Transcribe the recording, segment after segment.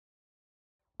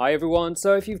Hi everyone,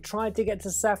 so if you've tried to get to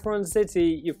Saffron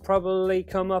City, you've probably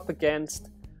come up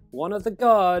against one of the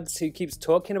guards who keeps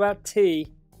talking about tea.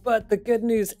 But the good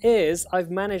news is I've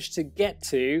managed to get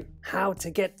to how to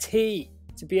get tea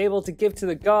to be able to give to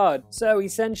the guard. So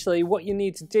essentially what you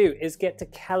need to do is get to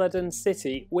Caledon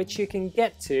City, which you can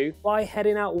get to by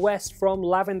heading out west from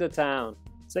Lavender Town.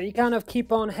 So you kind of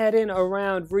keep on heading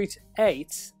around Route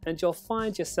 8 and you'll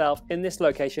find yourself in this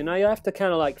location. Now you have to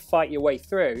kind of like fight your way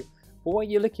through. But what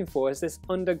you're looking for is this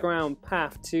underground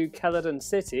path to Caledon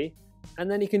City,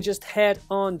 and then you can just head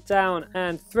on down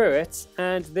and through it,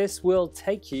 and this will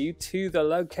take you to the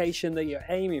location that you're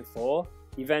aiming for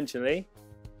eventually.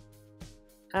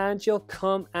 And you'll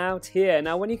come out here.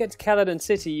 Now when you get to Caledon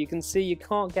City, you can see you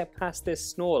can't get past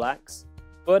this Snorlax,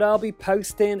 but I'll be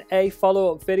posting a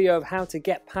follow-up video of how to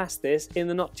get past this in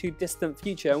the not too distant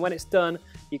future, and when it's done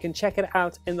you can check it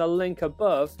out in the link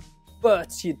above.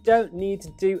 But you don't need to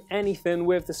do anything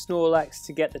with the Snorlax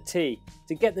to get the tea.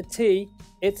 To get the tea,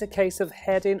 it's a case of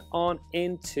heading on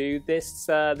into this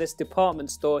department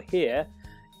store here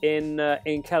in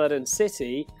Caledon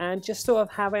City and just sort of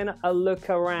having a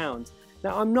look around.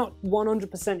 Now I'm not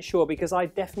 100% sure because I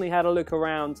definitely had a look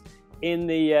around in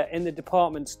the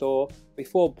department store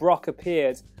before Brok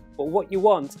appeared. But what you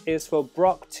want is for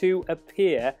Brok to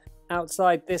appear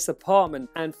outside this apartment,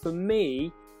 and for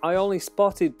me, I only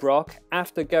spotted Brok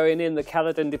after going in the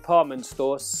Caledon department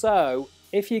store. So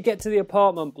if you get to the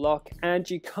apartment block and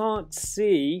you can't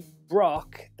see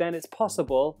Brok, then it's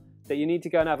possible that you need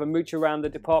to go and have a mooch around the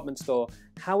department store.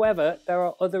 However, there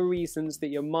are other reasons that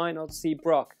you might not see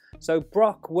Brok. So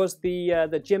Brok was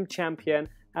the gym champion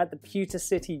at the Pewter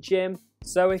City gym.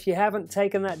 So if you haven't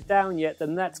taken that down yet,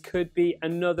 then that could be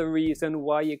another reason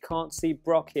why you can't see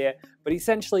Brok here. But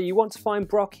essentially you want to find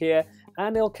Brok here,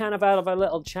 and he'll kind of have a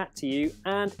little chat to you,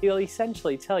 and he'll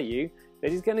essentially tell you that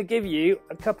he's going to give you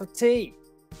a cup of tea.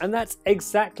 And that's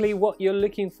exactly what you're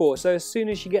looking for. So as soon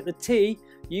as you get the tea,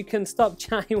 you can stop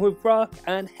chatting with Brok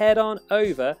and head on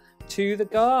over to the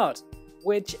guard,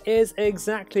 which is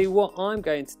exactly what I'm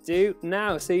going to do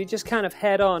now. So you just kind of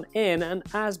head on in, and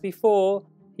as before,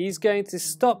 he's going to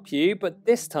stop you, but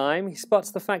this time he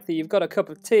spots the fact that you've got a cup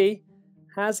of tea,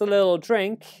 has a little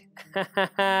drink,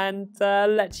 and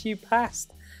lets you pass.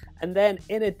 And then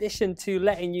in addition to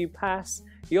letting you pass,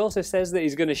 he also says that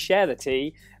he's going to share the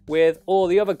tea with all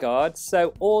the other guards.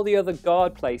 So all the other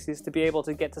guard places to be able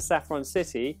to get to Saffron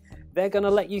City, they're going to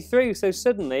let you through. So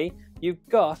suddenly you've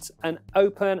got an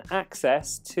open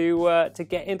access to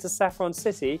get into Saffron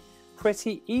City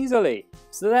pretty easily.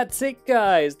 So that's it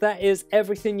guys, that is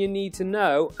everything you need to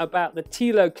know about the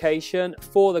tea location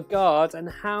for the guard and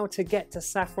how to get to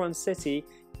Saffron City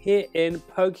here in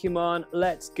Pokemon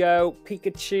Let's Go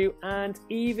Pikachu and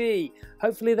Eevee.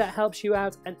 Hopefully that helps you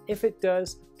out, and if it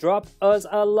does, drop us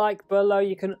a like below.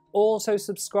 You can also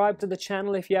subscribe to the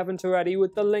channel if you haven't already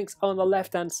with the links on the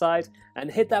left hand side,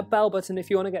 and hit that bell button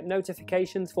if you want to get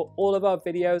notifications for all of our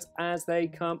videos as they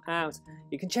come out.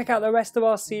 You can check out the rest of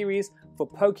our series for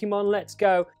Pokemon Let's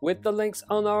Go with the links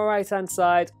on the right hand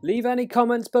side. Leave any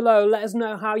comments below, let us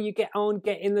know how you get on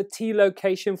getting the tea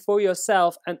location for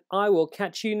yourself, and I will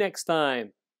catch you next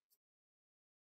time.